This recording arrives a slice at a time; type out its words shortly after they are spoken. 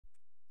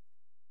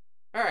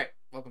Alright,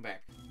 welcome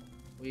back.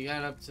 We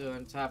got up to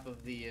on top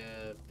of the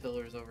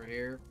pillars over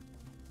here.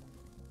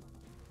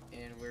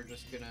 And we're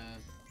just gonna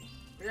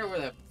figure out where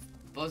that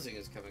buzzing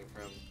is coming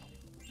from.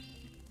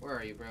 Where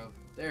are you, bro?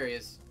 There he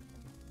is.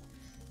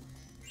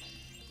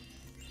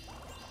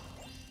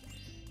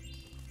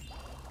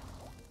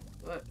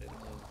 What?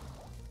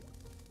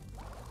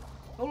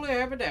 Holy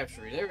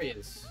haberdashery, there he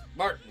is.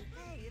 Martin.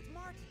 Hey, it's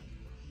Martin.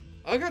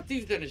 I got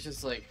Thieves Den. It's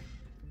just like,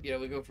 you know,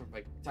 we go from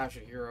like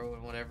Tasha Hero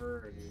and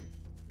whatever, and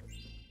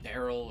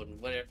Daryl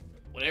and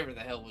whatever the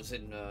hell was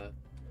in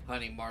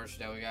Honey Marsh.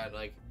 Now we got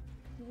like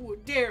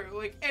Daryl,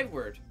 like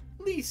Edward,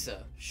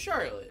 Lisa,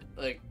 Charlotte.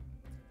 Like,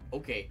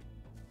 okay.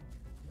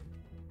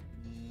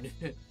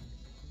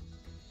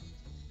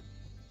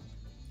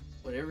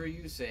 Whatever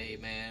you say,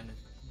 man.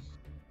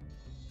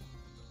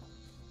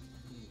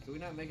 Can we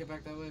not make it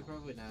back that way?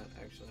 Probably not,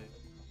 actually.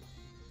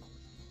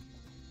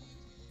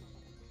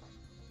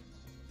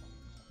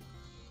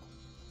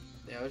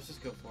 Yeah, let's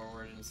just go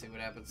forward and see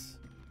what happens.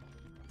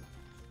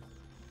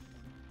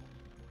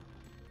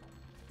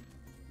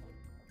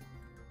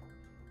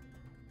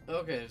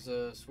 Okay, there's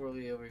a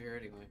swirly over here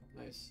anyway.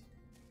 Nice.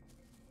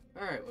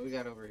 Alright, what we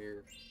got over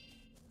here?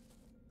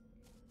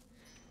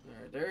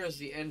 Alright, there's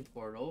the end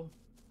portal.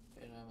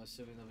 And I'm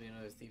assuming there'll be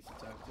another thief to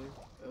talk to.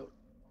 Oh.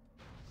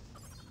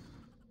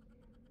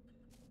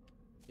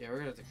 Yeah, we're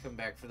gonna have to come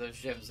back for those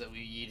gems that we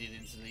yeeted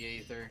into the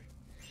aether.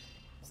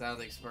 Because I don't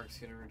think Spark's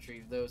gonna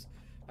retrieve those.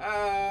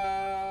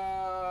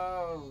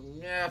 Oh,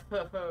 no.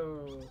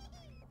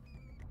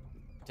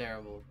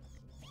 Terrible.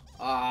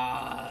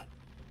 Ah.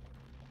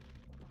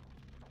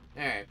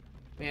 Alright.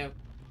 Yeah.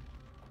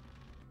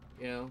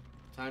 You know,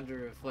 time to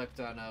reflect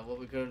on what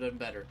we could have done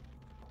better.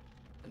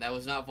 And that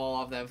was not fall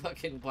off that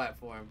fucking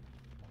platform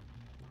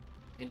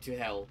into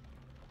hell.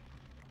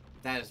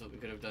 That is what we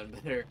could have done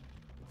better.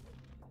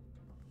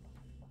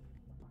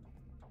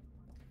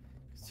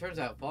 Turns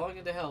out falling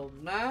into hell,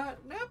 not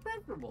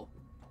preferable.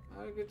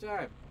 Not a good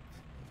time.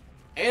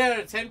 8 out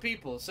of 10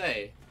 people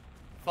say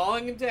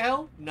falling into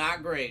hell,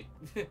 not great.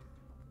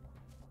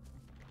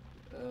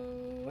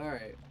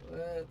 Alright,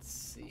 let's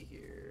see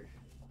here.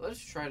 Let's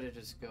try to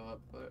just go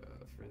up for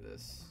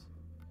this.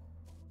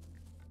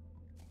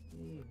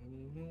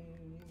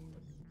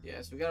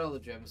 Yeah, so we got all the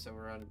gems that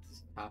were on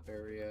this top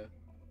area.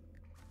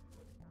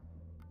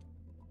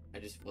 I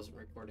just wasn't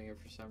recording it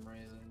for some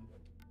reason.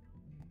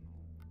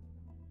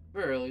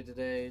 Very early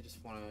today,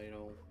 just want to, you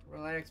know,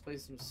 relax, play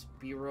some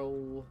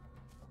Spyro.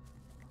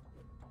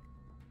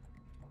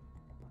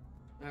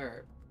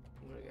 Alright,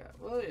 what do we got?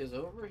 Well, it is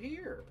over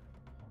here.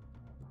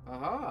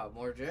 Aha,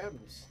 more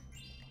gems.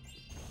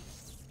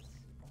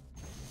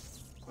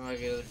 Oh, I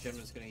get another gem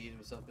that's going to eat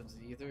himself into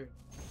the ether.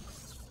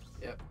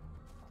 Yep.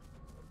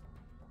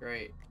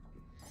 Great.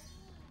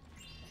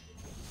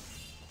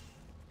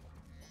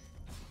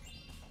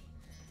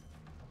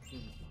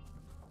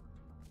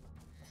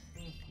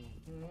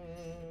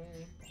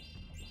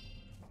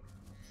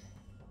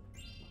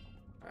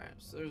 Alright,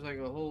 so there's like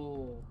a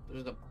whole...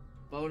 There's a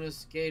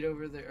bonus gate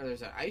over there. Or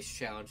there's an ice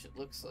challenge, it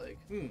looks like.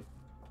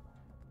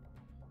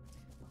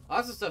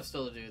 Lots of stuff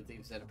still to do with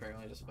Thieves Den,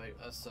 apparently, despite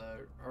us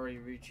already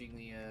reaching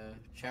the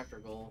chapter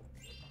goal.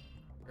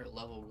 Or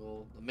level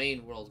goal. The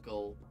main world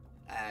goal.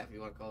 If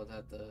you want to call it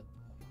that. The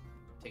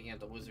taking out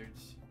the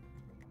wizards.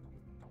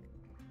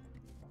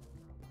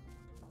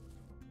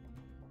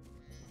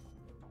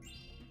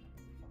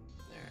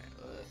 Alright,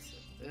 let's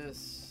hit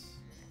this.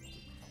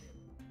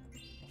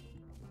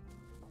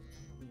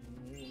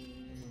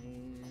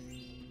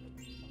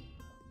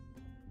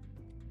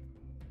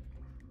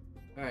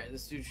 Alright,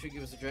 this dude should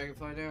give us a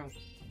dragonfly now.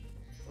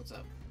 What's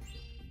up?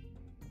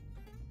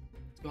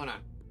 What's going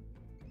on?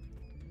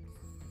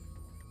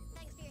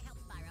 Thanks for your help,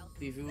 Spyro.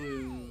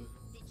 Thiefoo.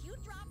 Did you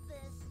drop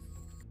this?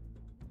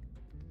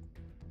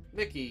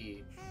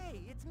 Mickey.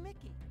 Hey, it's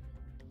Mickey.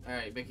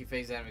 Alright, Mickey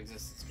phased out of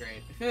existence.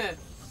 Great.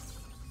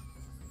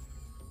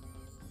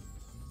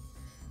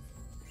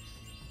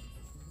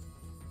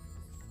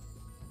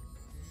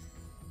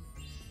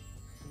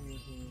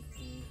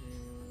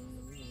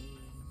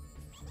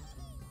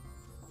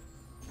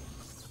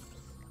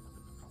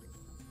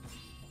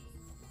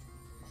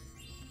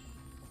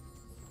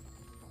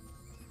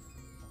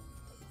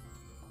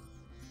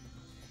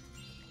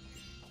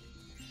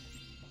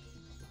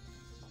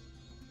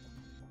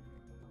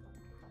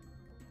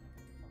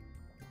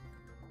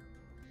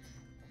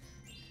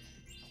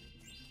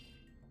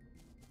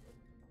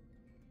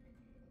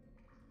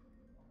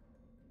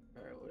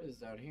 Alright, what is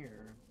down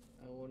here?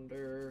 I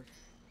wonder...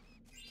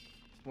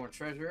 More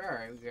treasure?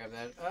 Alright, we grab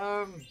that.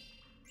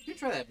 You can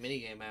try that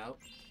minigame out.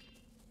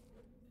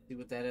 See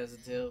what that has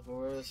entailed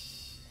for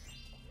us.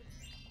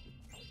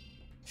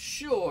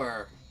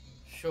 Sure.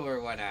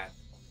 Sure, why not?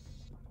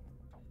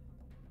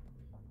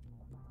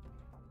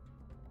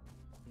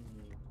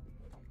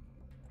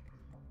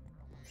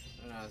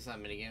 Oh, no, it's not a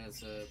minigame,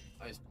 it's a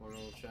ice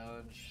portal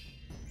challenge.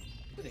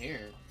 What's in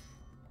here?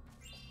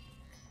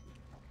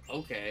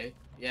 Okay.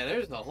 Yeah,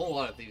 there's a whole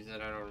lot of things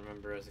that I don't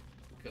remember as a...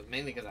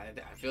 mainly because I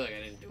feel like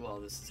I didn't do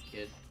all this as a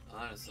kid,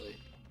 honestly.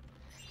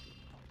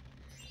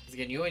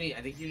 Again, you only need,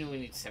 I think you only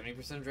need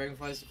 70% of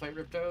Dragonflies to fight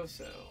Ripto,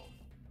 so...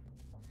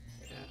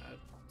 Yeah, I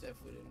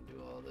definitely didn't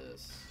do all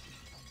this.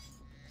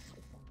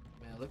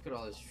 Man, look at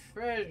all this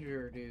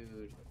treasure,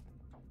 dude.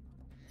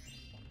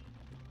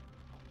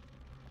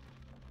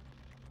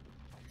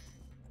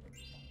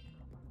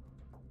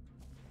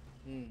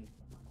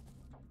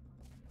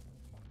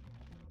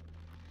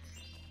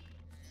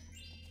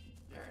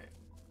 Alright.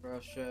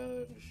 Cross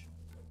charge.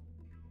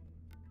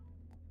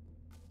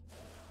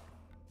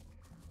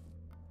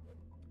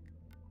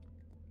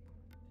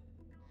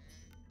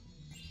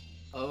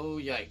 Oh,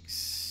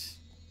 yikes.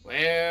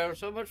 Well,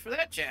 so much for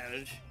that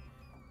challenge.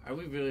 Are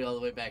we really all the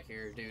way back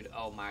here, dude?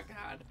 Oh my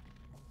god.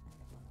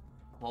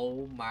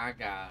 Oh my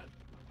god.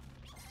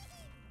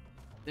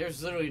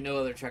 There's literally no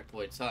other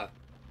checkpoints, huh?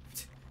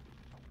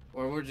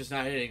 Or we're just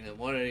not hitting them,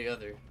 one or the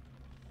other.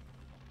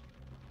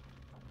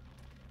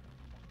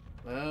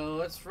 Well,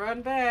 let's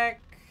run back.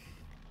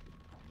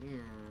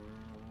 You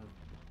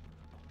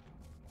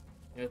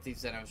know,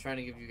 Thieves Den, I was trying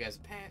to give you guys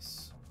a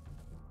pass.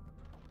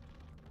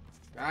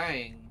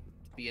 Trying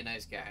to be a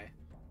nice guy.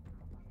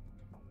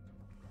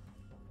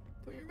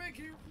 But you're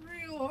making it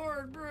real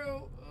hard,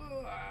 bro.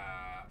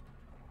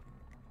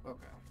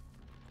 Okay.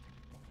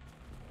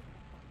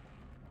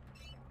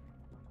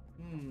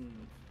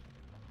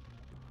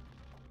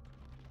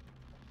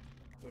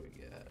 What do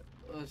we got?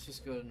 Let's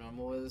just go to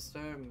normal way this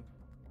time.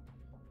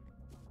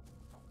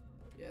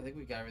 Yeah, I think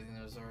we got everything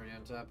that was already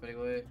on top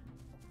anyway.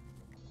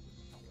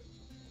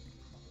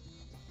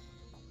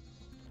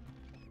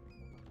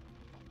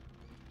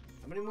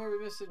 How many more are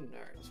we missing?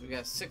 Alright, so we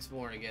got 6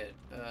 more to get.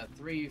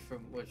 3 from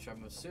which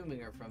I'm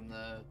assuming are from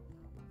the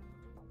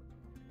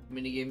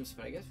mini games,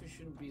 but I guess we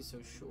shouldn't be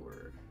so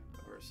sure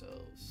of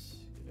ourselves,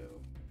 you know.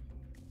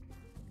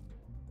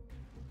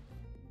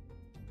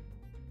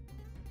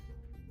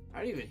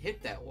 I didn't even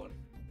hit that one.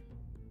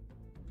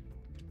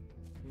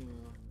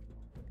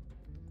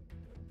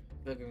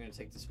 I feel like I'm gonna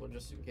take this one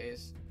just in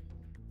case.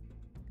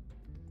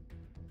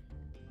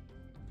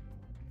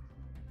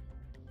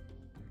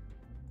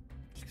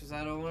 Just because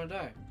I don't want to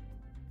die.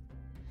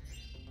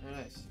 Oh,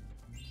 nice.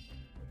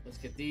 Let's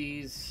get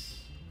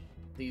these.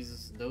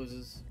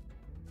 Those.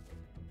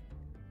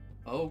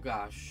 Oh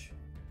gosh.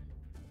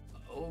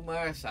 Oh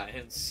my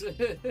science.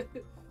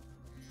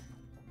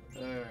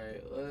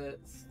 Alright,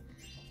 let's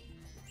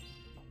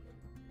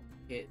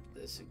hit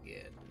this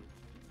again.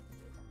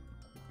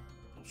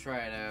 I'll try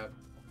it out.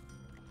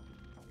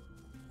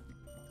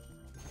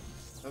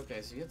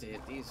 Okay, so you have to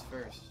hit these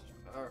first.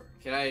 Alright.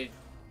 Can I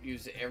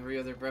use every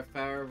other breath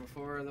power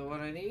before the one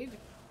I need?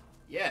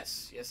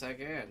 Yes. Yes, I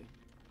can.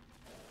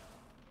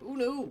 Who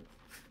knew?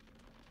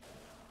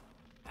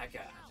 My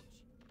god.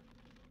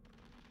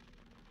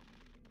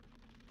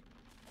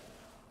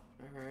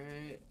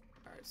 Alright.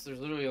 Alright, so there's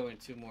literally only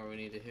 2 more we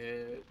need to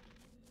hit.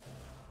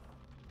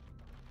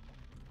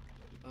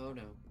 Oh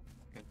no.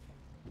 Okay.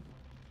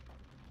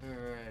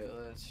 Alright,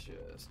 let's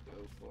just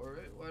go for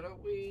it. Why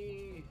don't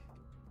we...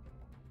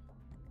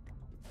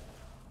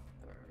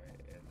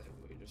 Alright, and then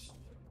we just...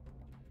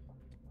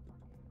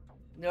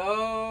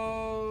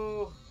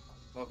 No!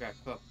 Okay,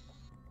 cool.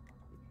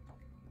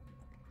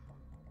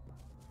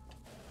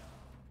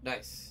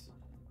 Nice.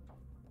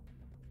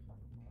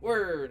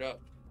 Word up.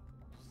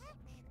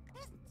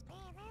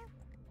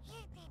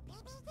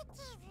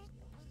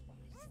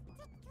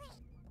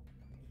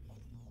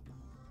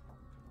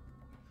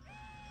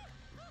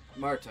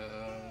 Marta.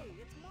 Hey,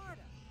 it's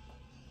Marta.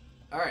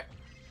 Alright.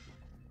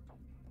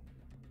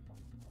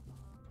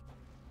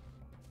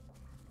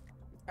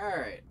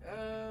 Alright,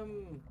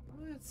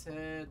 let's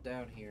head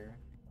down here.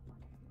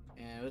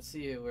 And let's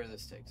see where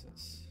this takes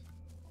us.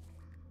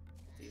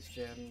 These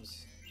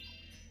gems.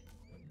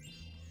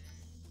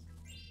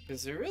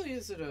 Because there really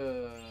isn't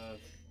a...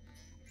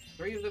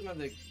 3 of them are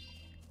the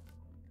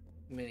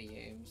mini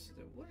games.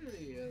 What are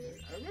the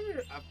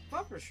other... I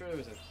thought for sure there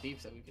was a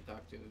thief that we could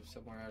talk to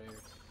somewhere out here.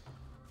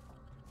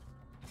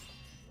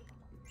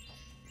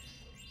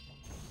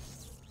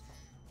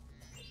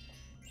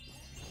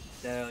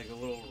 That had like a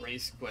little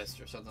race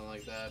quest or something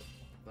like that.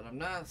 But I'm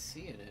not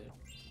seeing it.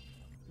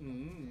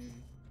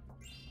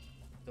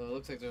 So it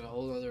looks like there's a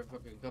whole other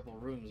fucking couple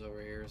rooms over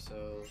here,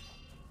 so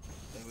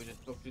maybe we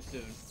just spoke too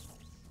soon.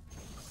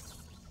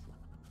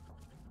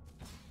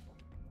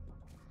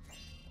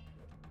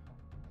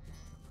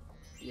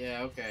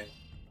 Yeah, okay.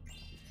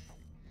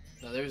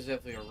 No, there's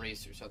definitely a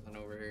race or something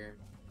over here.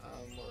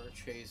 Or a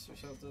chase or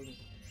something.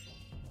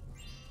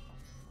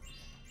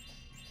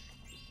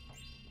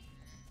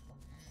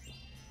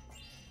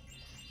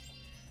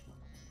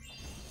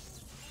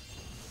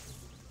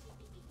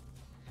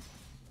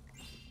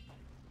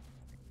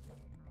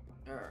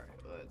 Alright,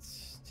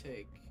 let's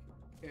take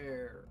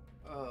care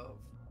of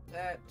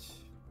that.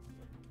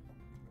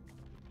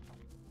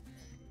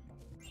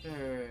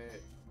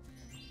 Alright.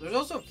 There's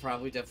also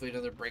probably definitely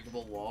another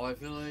breakable wall, I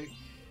feel like.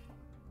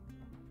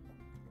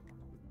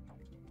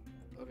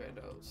 Okay,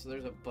 no. So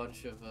there's a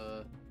bunch of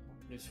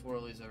new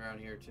swirlies around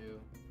here too.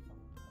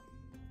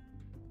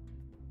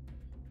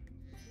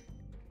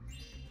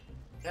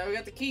 Yeah, we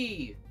got the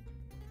key!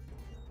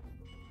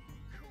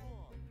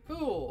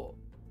 Cool.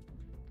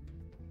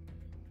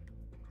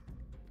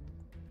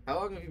 How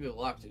long have you been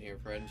locked in here,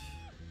 friend?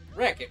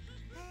 Racket.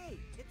 Hey,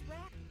 it's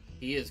Racket.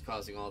 He is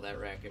causing all that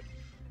racket.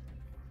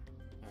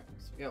 Alright,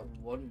 so we got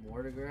one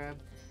more to grab.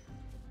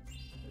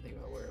 I think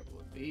about where it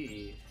would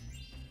be.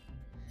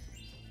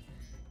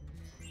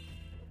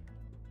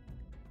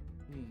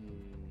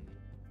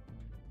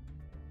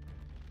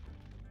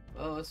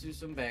 Well, let's do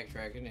some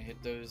backtracking and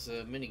hit those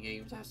mini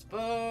games, I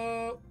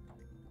suppose.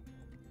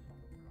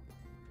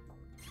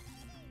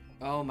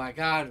 Oh my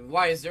god,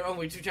 why is there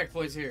only 2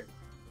 checkpoints here?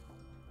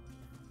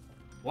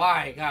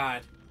 Why,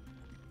 God?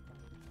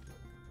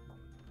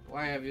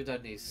 Why have you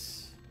done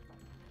this?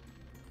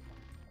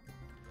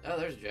 Oh,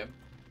 there's a gem.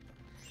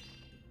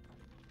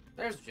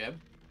 There's a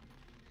gem.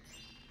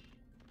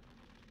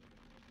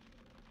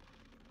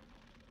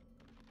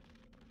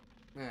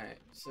 Alright,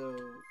 so...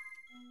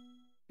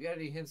 You got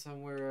any hints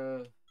on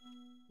where,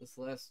 this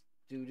last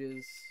dude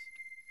is?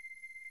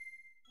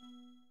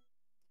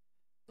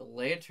 The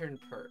Lantern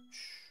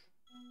Perch.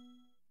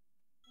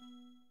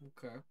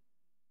 Okay.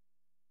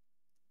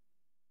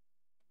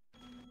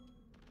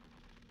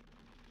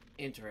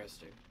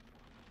 Interesting.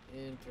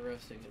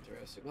 Interesting.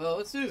 Well,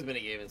 let's do this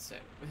minigame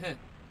instead.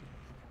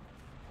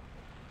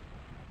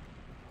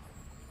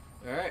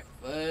 Alright,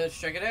 let's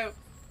check it out.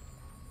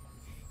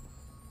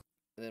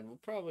 And then we'll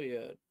probably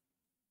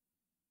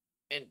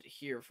end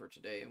here for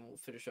today, and we'll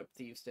finish up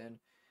Thieves Den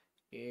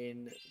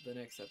in the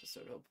next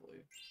episode,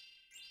 hopefully.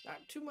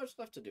 Not too much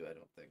left to do, I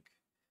don't think.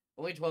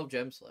 Only 12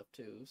 gems left,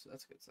 too, so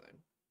that's a good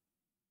sign.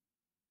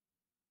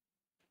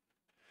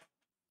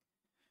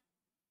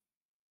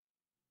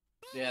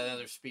 Yeah,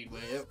 another speedway,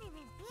 yep.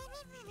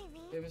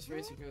 Famous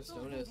racing course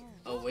known as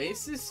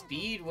Oasis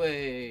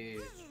Speedway.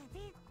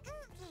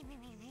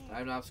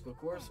 Time obstacle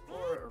course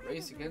or a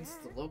race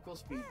against the local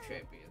speed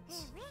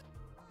champions.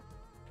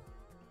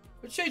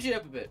 But change it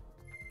up a bit.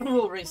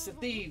 We'll race the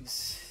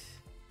thieves.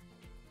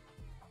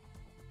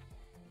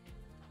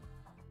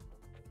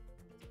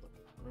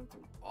 Run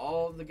through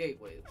all of the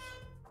gateways.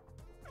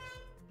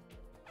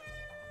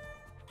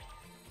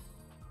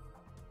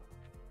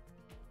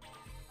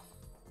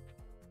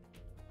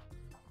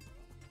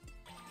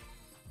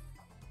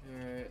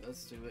 Alright,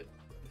 let's do it.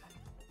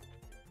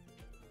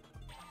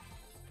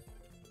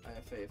 I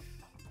have faith.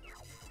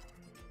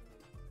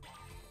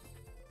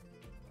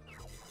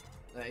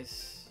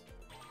 Nice.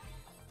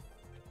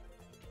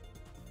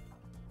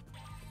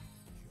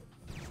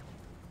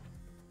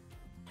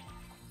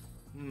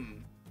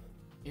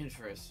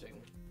 Interesting.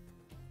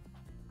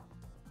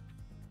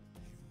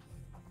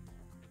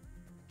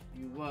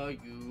 You are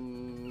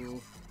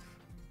you.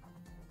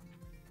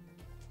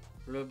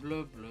 Blah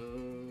blah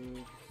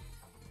blah.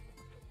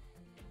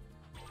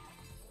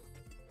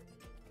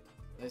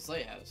 Nice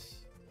lighthouse.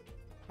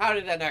 How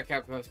did that not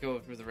count go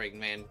through the ring,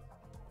 man?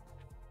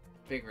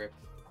 Big rip.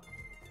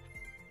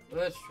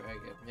 Let's try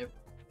again. Yep.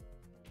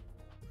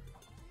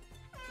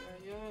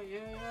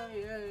 Yeah.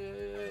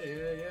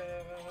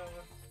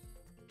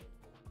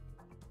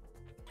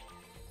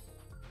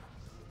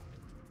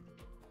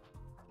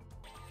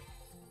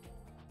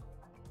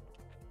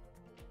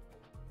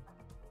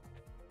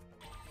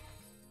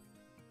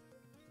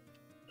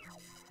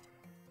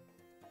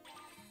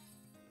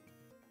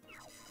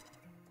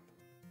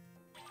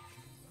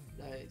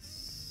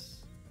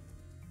 Nice.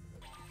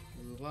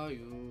 Who are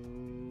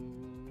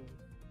you?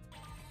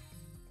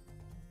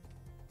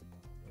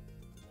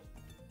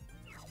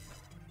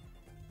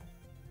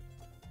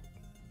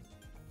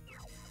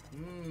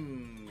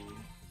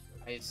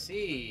 I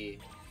see.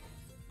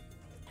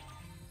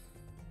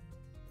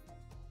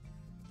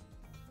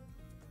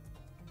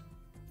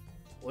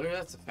 Wonder if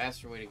that's a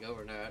faster way to go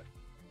or not.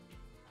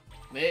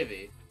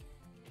 Maybe.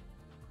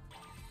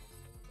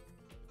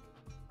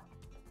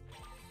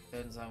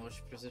 Depends on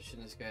which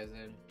position this guy's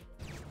in.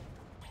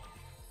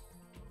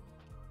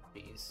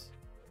 Jeez.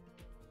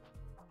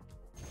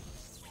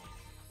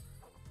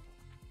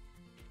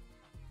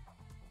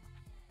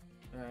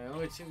 Alright,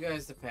 only 2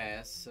 guys to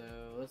pass, so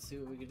let's see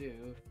what we can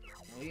do.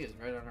 Well, he is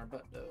right on our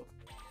butt, though.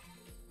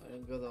 I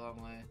didn't go the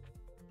long way.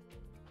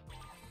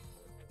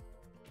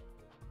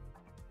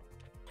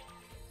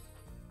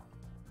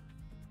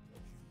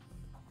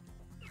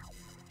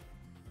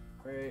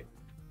 Great.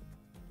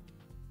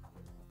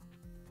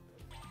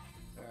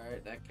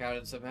 Alright, that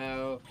counted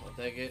somehow. I'll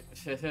take it.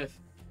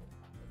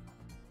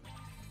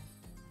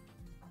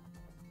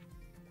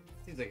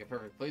 Seems like a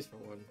perfect place for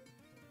one.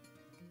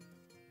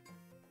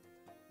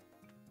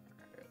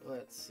 Alright,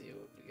 let's see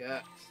what we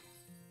got.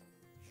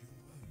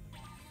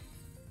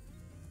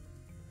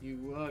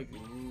 You are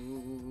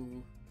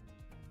you.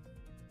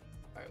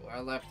 Alright, we're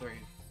on lap 3.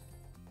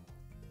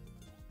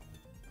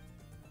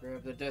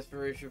 Grab the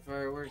desperation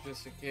firework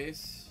just in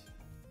case.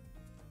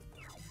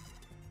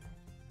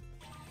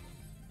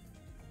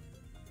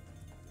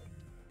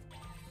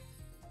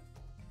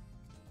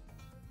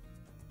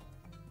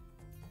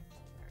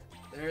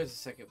 There's a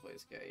second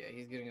place guy. Yeah,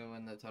 he's gonna go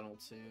in the tunnel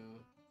too.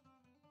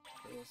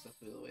 That's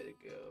definitely the way to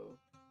go.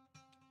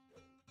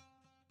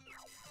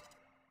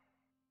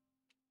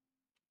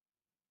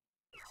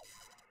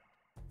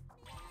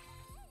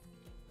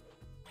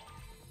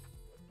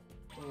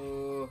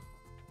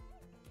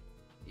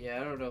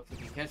 know if we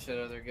can catch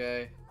that other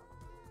guy.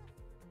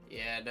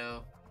 Yeah,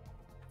 no.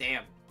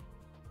 Damn.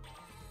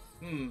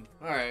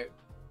 Alright.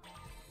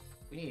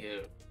 We need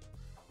to...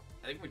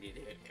 I think we need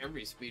to hit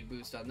every speed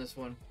boost on this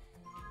one.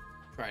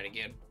 Try it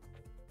again.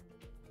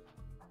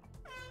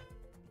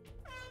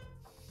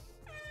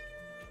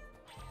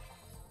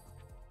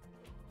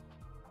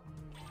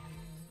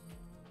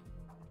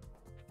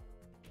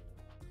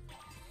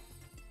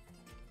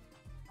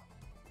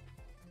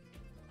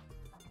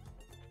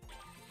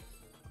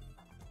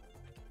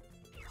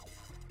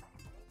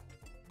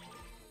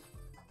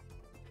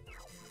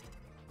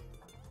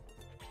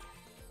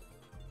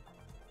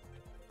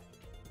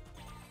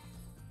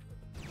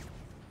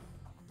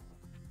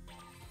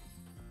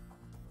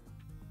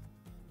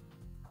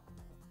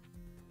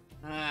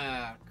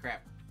 Ah,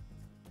 crap.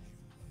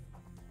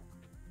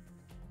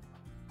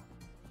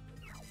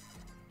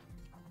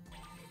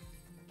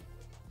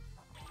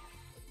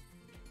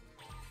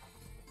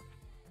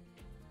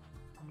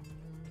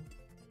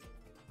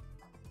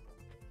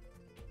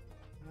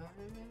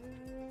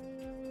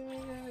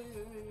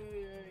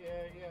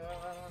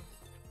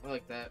 I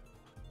like that.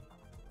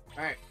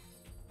 Alright.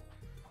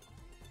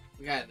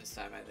 We got it this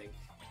time, I think.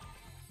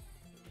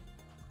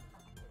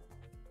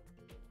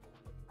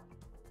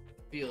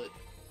 Feel it.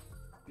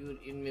 Feel it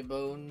in my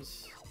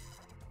bones.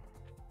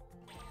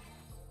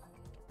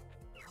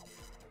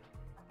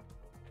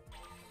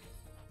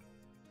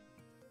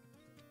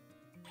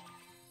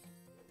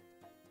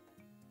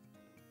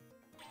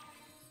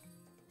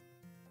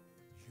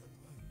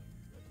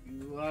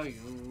 You are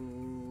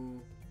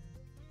you.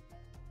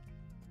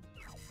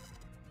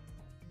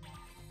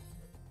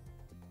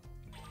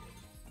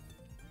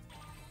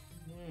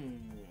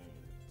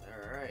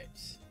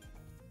 Alright.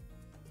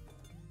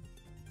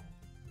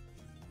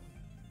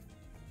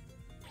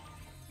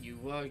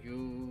 You are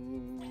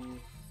you.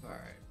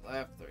 Alright,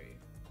 lap 3.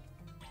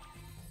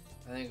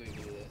 I think we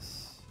can do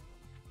this.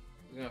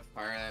 We're gonna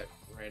fire that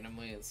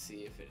randomly and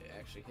see if it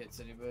actually hits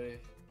anybody.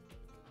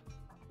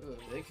 Ooh,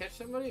 did they catch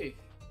somebody?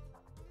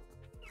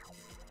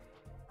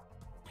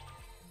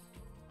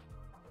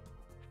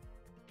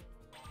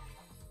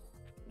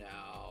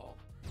 No.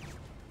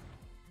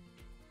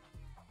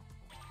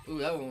 Ooh,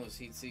 that one was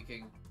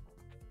heat-seeking.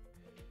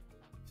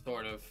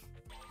 Sort of.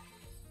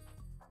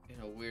 In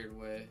a weird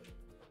way.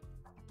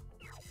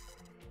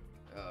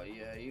 Oh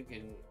yeah, you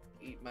can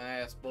eat my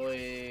ass,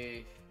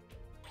 boy.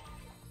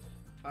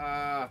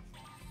 I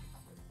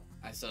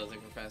still don't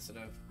think we're fast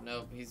enough.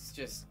 Nope, he's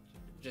just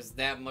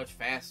that much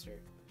faster.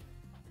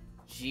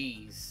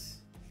 Jeez.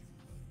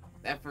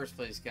 That first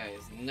place guy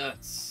is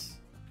nuts.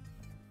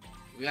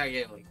 We gotta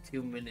get like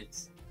 2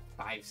 minutes,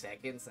 5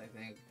 seconds, I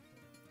think,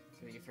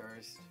 to be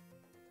first.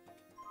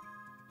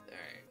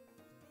 Alright.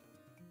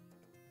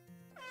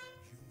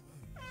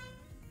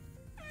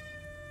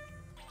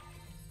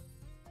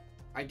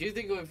 I do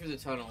think going through the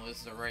tunnel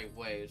is the right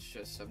way, it's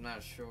just I'm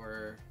not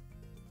sure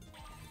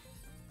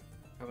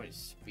how many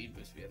speed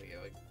boosts we have to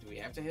get. Like, do we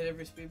have to hit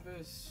every speed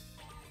boost?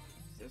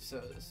 If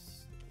so,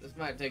 this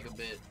might take a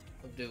bit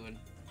of doing.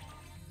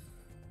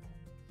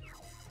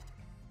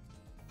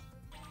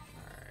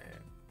 Alright.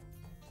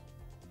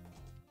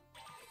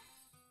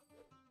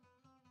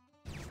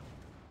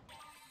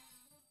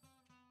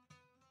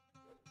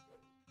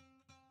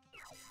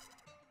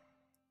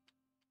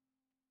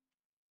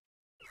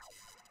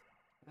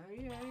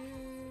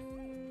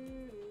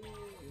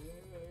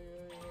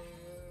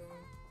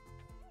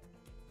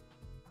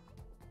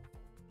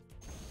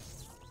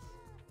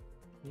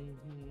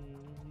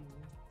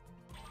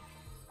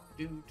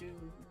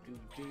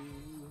 Do.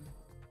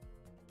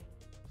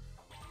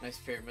 Nice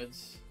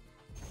pyramids.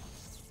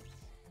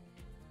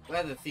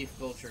 Glad the thief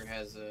culture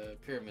has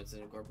pyramids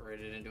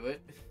incorporated into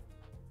it.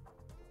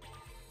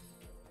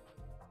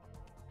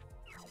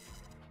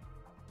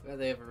 Glad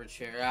they have a rich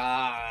hair.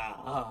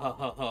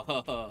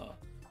 Ah!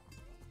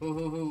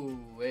 Ooh,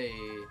 hey.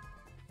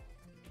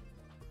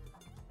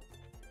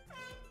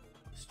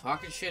 Just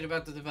talking shit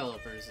about the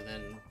developers and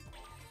then.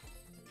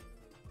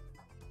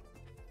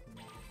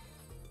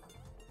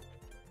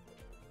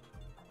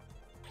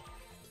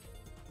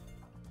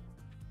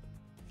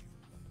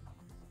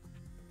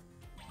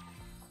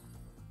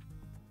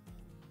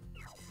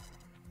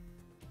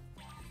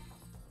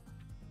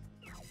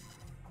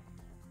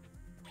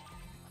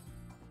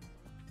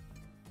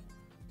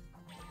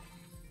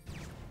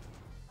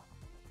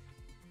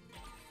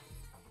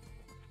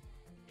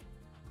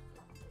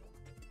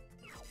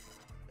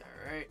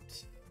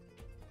 Alright.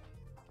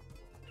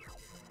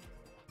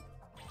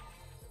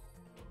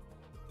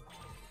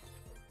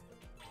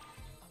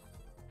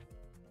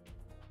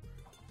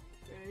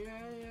 Yeah.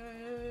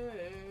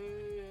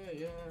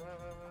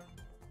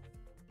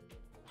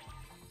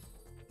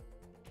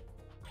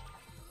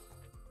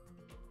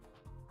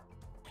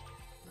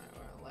 Alright,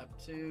 we're on lap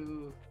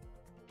 2.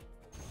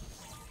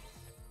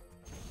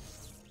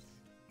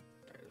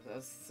 Alright,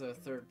 that's the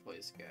third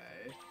place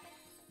guy.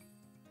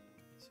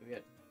 So we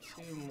got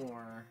 2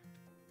 more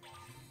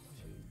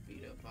to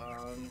beat up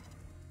on.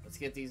 Let's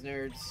get these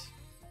nerds.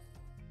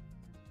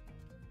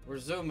 We're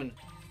zooming.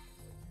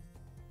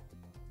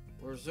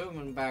 We're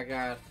zooming back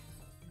out.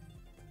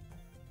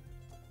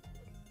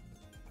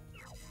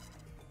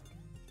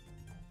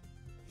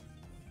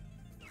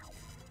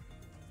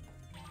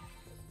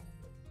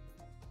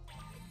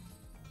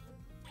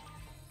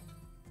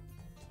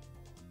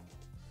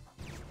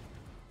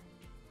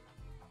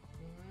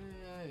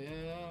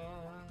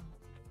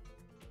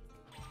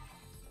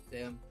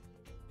 Damn.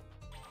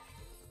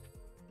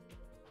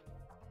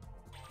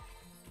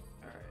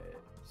 Alright,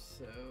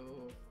 so...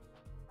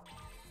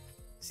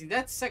 See,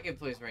 that's second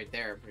place right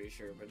there, I'm pretty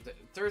sure, but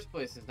third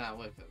place is not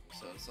with him,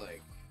 so it's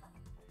like...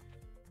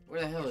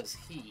 Where the hell is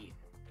he?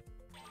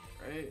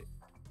 Right?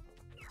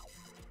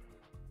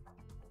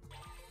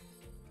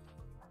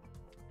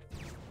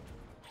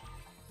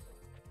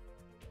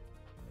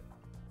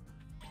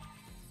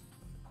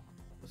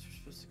 Was we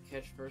supposed to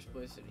catch first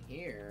place in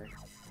here?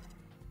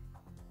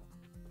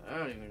 I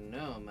don't even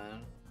know,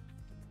 man.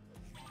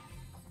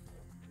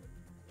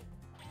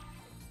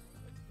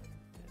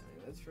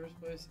 That's first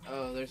place.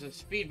 Oh, there's a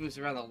speed boost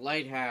around the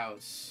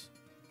lighthouse.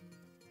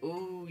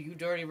 Ooh, you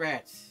dirty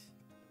rat.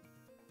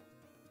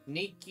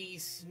 Sneaky,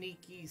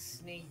 sneaky,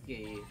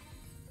 sneaky.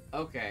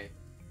 Okay.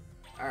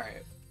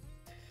 Alright.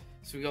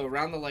 So we go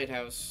around the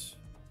lighthouse.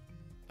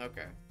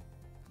 Okay.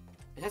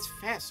 That's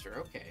faster,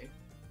 okay.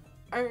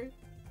 Alright.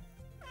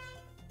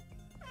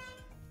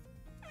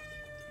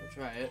 We'll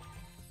try it.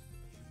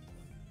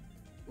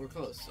 We're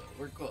close, though.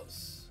 We're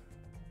close.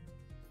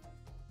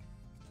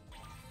 I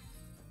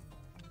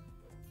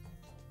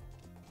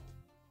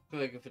feel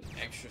like if an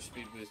extra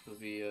speed boost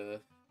would be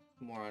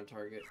more on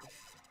target.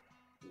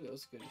 Ooh, that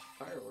was good.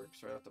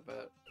 Fireworks right off the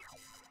bat.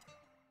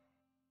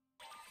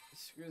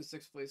 Screw the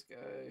sixth place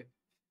guy.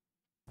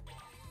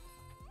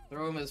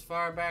 Throw him as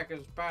far back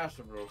as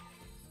possible.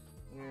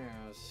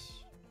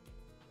 Yes.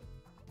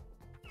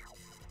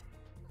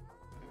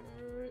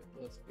 Alright,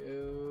 let's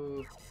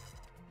go.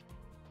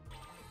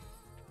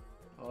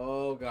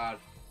 Oh god.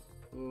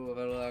 Ooh, I'm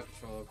out of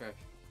control, okay.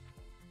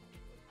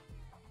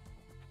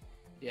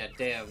 Yeah,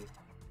 damn.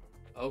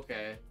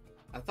 Okay.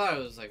 I thought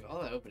it was like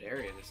all that open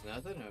area, there's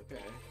nothing?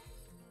 Okay.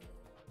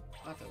 I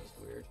thought that was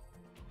weird.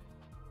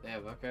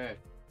 Damn, okay.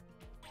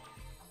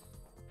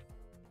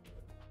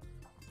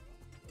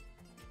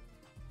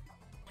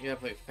 You gotta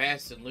play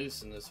fast and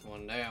loose in this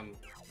one, damn.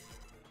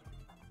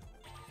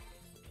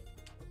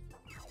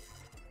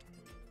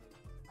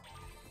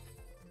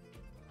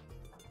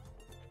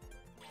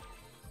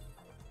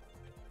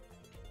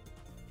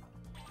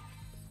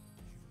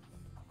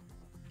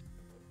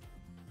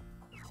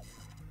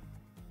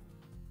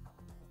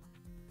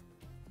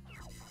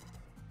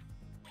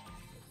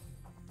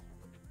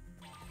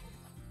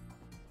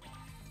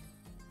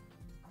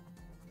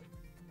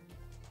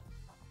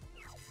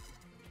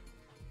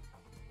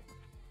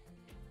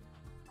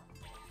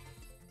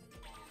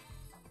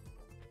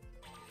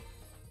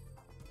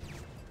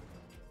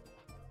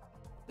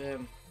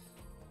 Damn.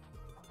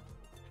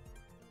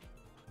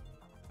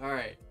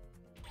 Alright.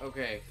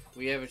 Okay,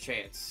 we have a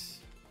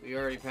chance. We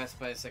already passed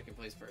by the second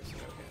place person,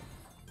 okay.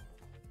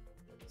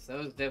 So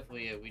that was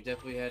definitely it. We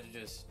definitely had to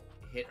just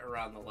hit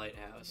around the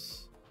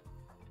lighthouse.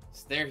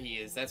 So there he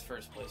is. That's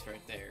first place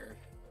right there.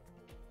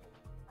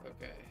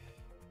 Okay.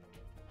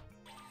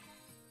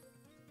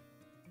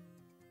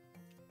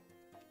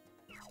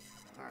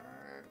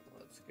 Alright,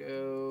 let's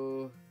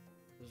go.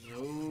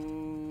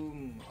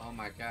 Zoom. Oh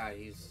my god,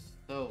 he's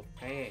so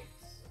fast.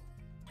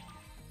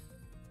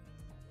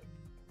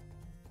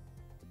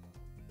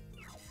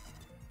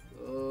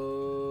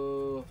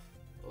 Oh,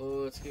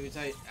 oh, it's gonna be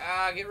tight.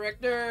 Ah, get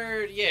wrecked,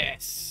 nerd.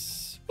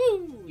 Yes.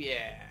 Woo,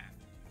 yeah.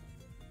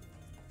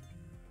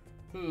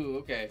 Ooh,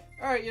 okay.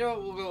 All right, you know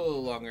what? We'll go a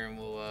little longer, and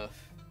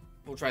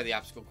we'll try the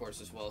obstacle course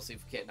as well. See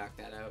if we can't knock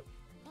that out.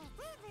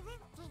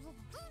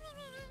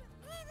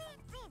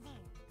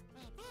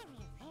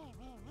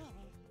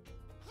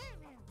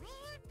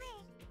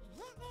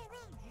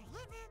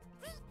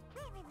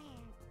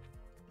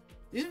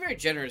 These are very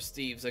generous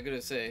thieves, I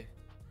gotta say.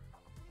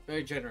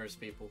 Very generous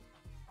people.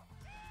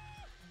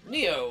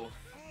 Neo!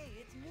 Hey,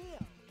 it's Neo.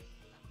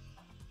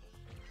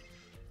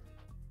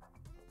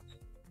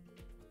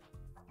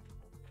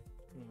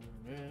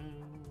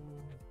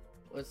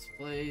 Let's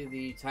play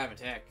the time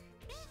attack.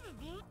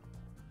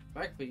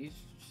 Back, please.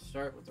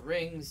 Start with the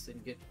rings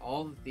and get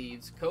all the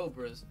thieves,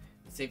 Cobras,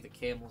 and save the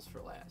camels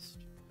for last.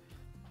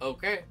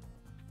 Okay.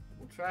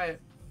 We'll try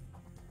it.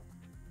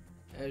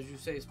 As you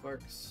say,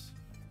 Sparks.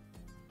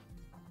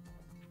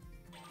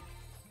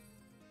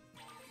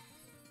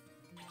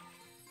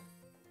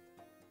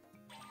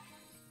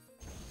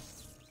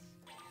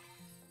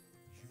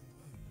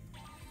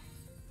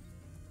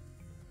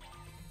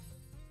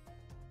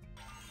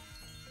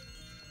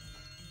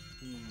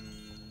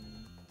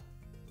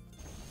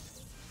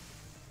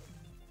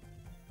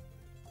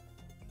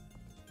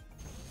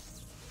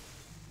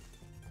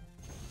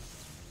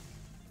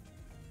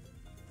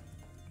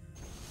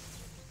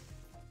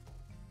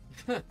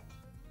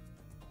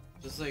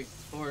 Just like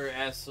poor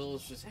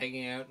assholes just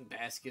hanging out in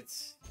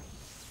baskets.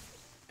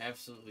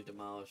 Absolutely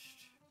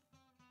demolished.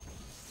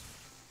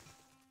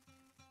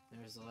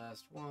 There's the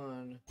last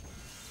one.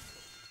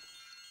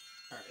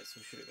 Alright, so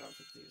we should have gone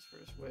for these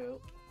first.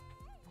 Well.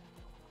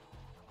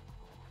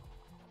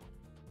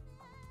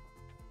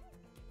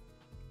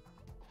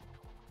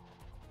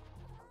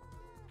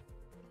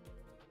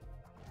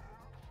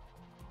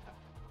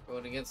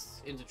 Going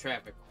into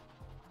traffic.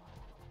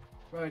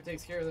 Probably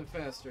takes care of them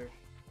faster.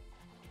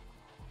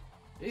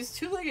 These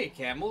two-legged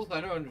camels?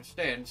 I don't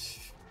understand.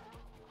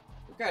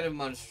 What kind of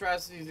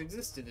monstrosities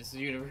exist in this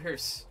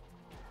universe?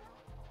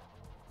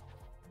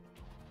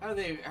 How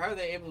are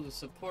they able to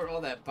support all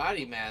that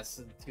body mass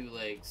in 2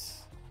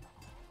 legs?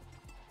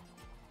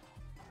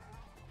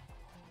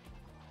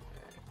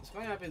 Alright, this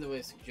might not be the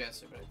way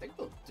suggested, but I think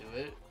we'll do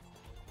it.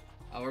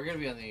 Oh, we're gonna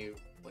be on the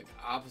like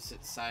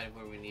opposite side of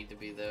where we need to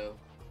be though.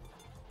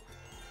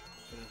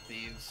 For the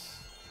thieves.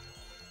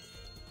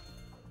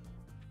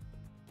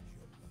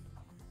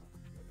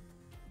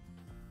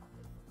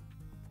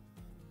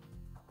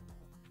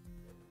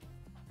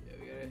 Yeah,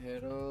 we gotta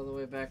head all the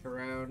way back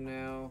around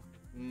now.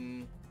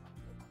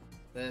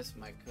 This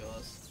might kill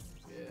us.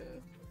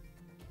 Yeah.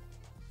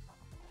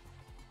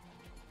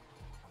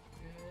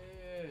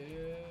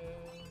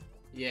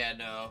 Yeah,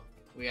 no.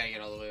 We gotta get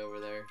all the way over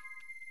there.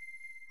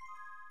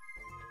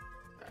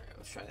 Alright,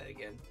 let's try that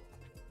again.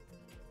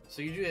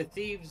 So you do the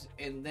thieves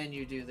and then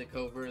you do the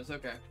cobras.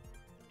 Okay.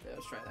 Yeah,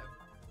 let's try that.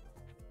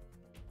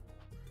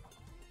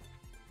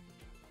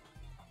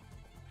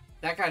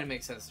 That kind of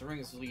makes sense. The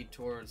rings lead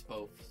towards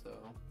both, so.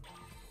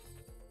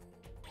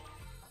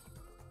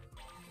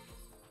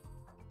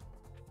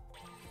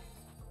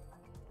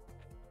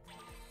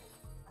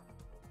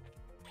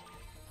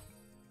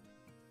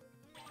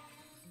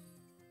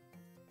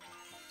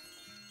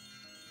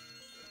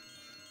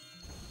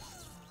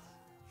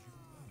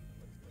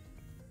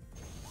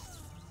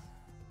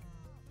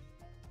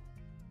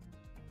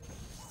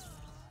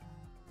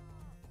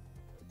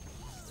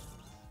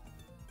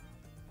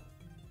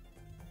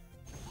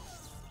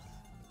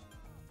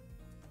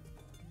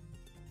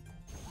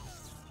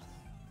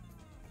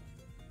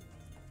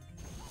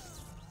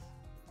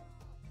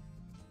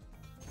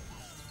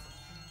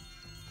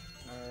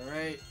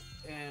 Alright,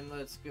 and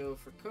let's go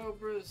for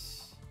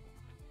Cobras.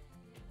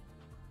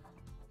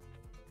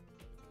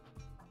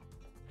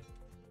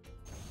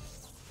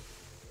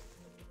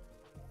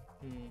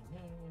 Ooh,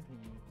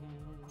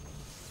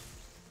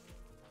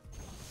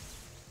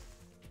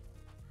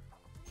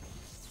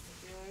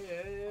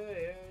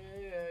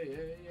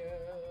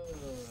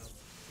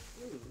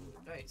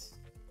 nice.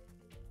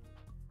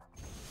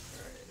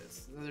 Alright,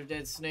 that's another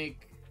dead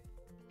snake.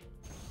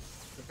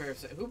 Prepare.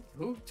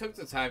 Who took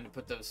the time to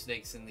put those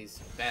snakes in these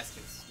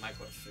baskets? My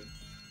question.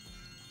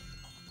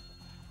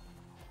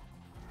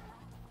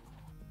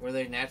 Were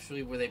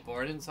they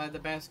born inside the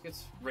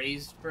baskets?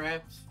 Raised,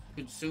 perhaps?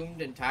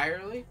 Consumed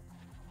entirely?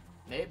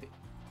 Maybe.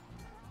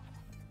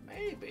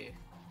 Maybe.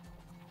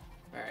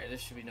 Alright,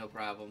 this should be no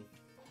problem.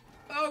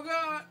 Oh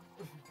god!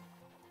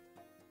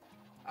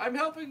 I'm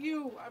helping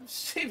you! I'm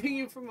saving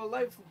you from a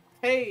life of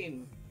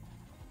pain!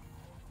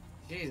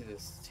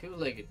 Jesus,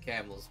 2-legged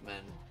camels,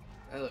 man.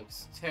 That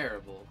looks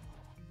terrible.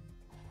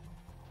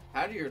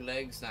 How do your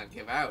legs not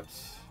give out?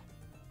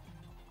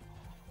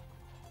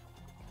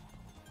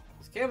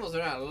 These camels are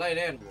not light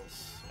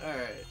animals.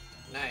 Alright,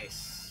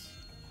 nice.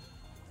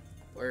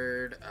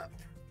 Word up.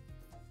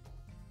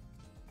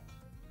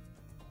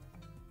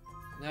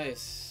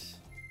 Nice.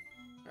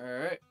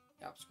 Alright,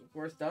 obstacle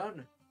course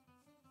done.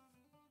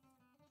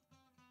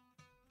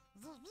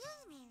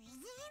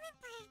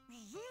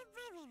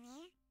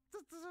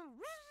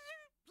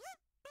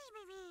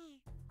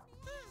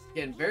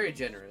 Getting very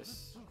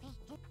generous.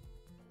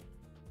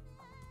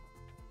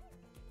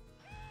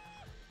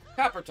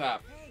 Copper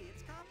top. Hey,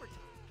 it's Copper Top.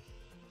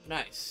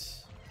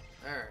 Nice.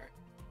 Alright.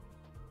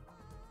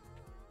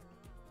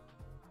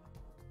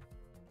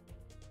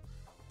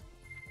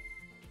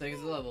 Take it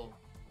to the level.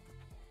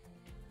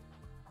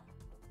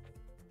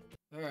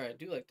 Alright, I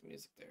do like the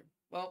music there.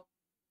 Well,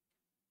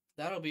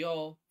 that'll be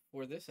all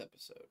for this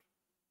episode.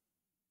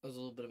 That was a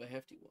little bit of a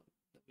hefty one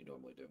that we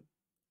normally do.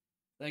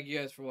 Thank you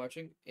guys for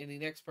watching. In the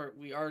next part,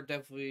 we are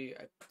definitely...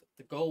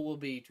 the goal will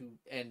be to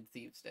end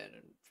Thieves Den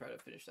and try to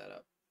finish that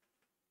up.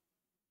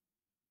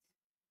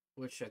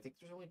 Which I think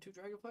there's only 2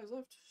 Dragonflies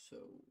left, so...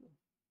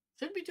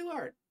 shouldn't be too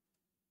hard.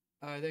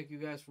 Thank you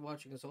guys for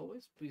watching as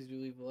always. Please do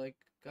leave a like,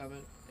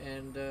 comment,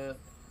 and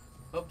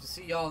hope to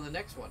see y'all in the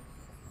next one.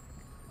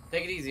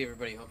 Take it easy,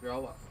 everybody. Hope you're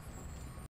all well.